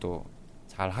마무리 또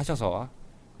잘 하셔서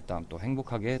그다음 또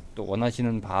행복하게 또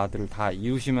원하시는 바들을 다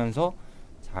이루시면서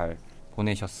잘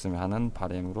보내셨으면 하는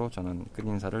바람으로 저는 끝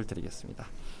인사를 드리겠습니다.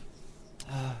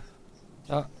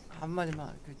 자,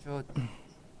 한마디만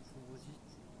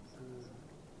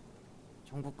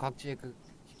전국 각지의 그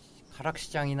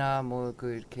가락시장이나 뭐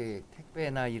그 이렇게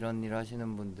택배나 이런 일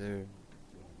하시는 분들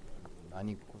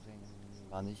많이 고생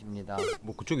많으십니다.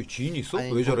 뭐 그쪽에 지인이 있어?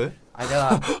 아니, 왜 저래?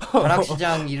 내가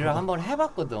가락시장 일을 한번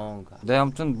해봤거든. 네,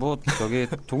 아무튼 뭐 저기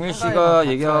동일 씨가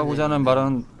얘기하고자 하는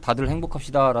말은 다들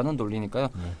행복합시다라는 논리니까요.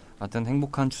 하여튼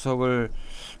행복한 추석을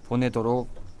보내도록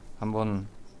한번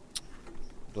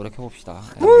노력해 봅시다.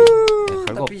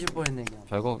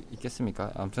 별거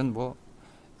있겠습니까? 아무튼 뭐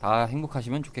다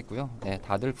행복하시면 좋겠고요. 네,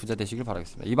 다들 부자 되시길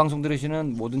바라겠습니다. 이 방송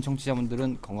들으시는 모든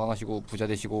청취자분들은 건강하시고 부자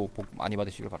되시고 복 많이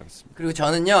받으시길 바라겠습니다. 그리고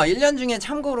저는요 1년 중에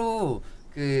참고로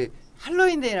그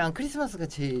할로윈데이랑 크리스마스가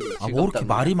제일 즐겁다. 뭐 이렇게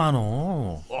말이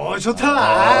많어.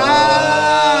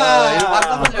 좋다. 이거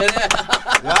박수 좀 해.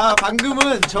 야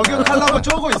방금은 저격하려고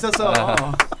쪼고 있었어.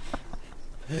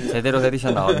 제대로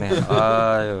헤드샷 나왔네.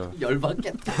 아유.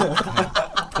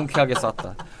 열받겠다. 통쾌하게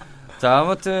쐈다. 자,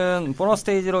 아무튼 보너스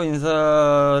스테이지로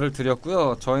인사를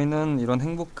드렸고요. 저희는 이런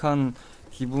행복한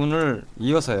기분을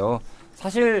이어서요.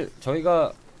 사실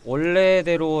저희가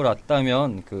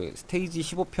원래대로랐다면 그 스테이지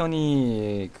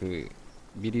 15편이 그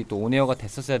미리 또 온에어가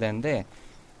됐었어야 되는데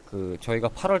그 저희가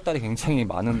 8월 달에 굉장히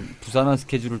많은 부산한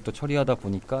스케줄을 또 처리하다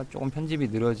보니까 조금 편집이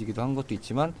느려지기도 한 것도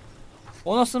있지만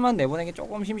보너스만 내보내기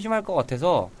조금 심심할 것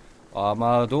같아서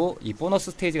아마도 이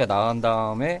보너스 스테이지가 나간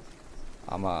다음에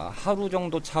아마 하루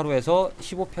정도 차로 해서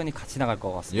 15편이 같이 나갈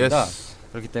것 같습니다. Yes.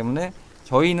 그렇기 때문에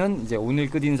저희는 이제 오늘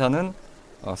끝 인사는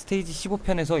스테이지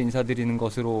 15편에서 인사드리는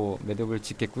것으로 매듭을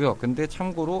짓겠고요. 근데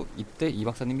참고로 이때 이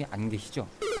박사님이 안 계시죠.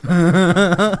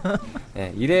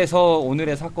 네, 이래서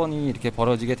오늘의 사건이 이렇게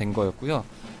벌어지게 된 거였고요.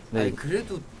 네. 아니,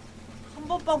 그래도 한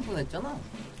번 빵꾸냈잖아.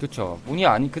 그렇죠. 운이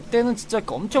그때는 진짜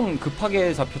엄청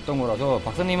급하게 잡혔던 거라서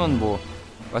박사님은 뭐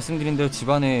말씀드린 대로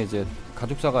집안에 이제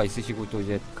가족사가 있으시고 또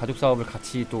이제 가족 사업을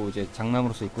같이 또 이제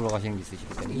장남으로서 이끌어 가시는 게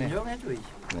있으시기 때문에 인정해줘야지.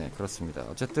 네, 그렇습니다.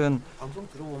 어쨌든 방송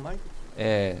들어보면 말이지.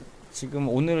 예, 지금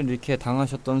오늘 이렇게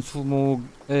당하셨던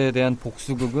수목에 대한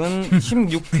복수극은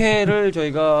 16회를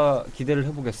저희가 기대를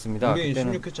해보겠습니다. 우리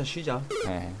그때는 16회차 쉬자.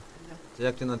 네,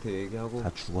 제작진한테 얘기하고.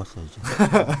 다 죽었어 이제.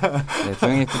 네,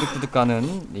 조용히 꾸득꾸득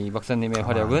가는 이 박사님의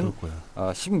활약은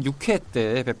거야. 16회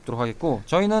때 뵙도록 하겠고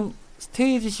저희는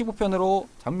스테이지 15편으로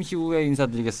잠시 후에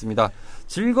인사드리겠습니다.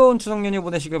 즐거운 추석 연휴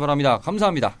보내시길 바랍니다.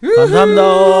 감사합니다.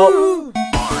 감사합니다.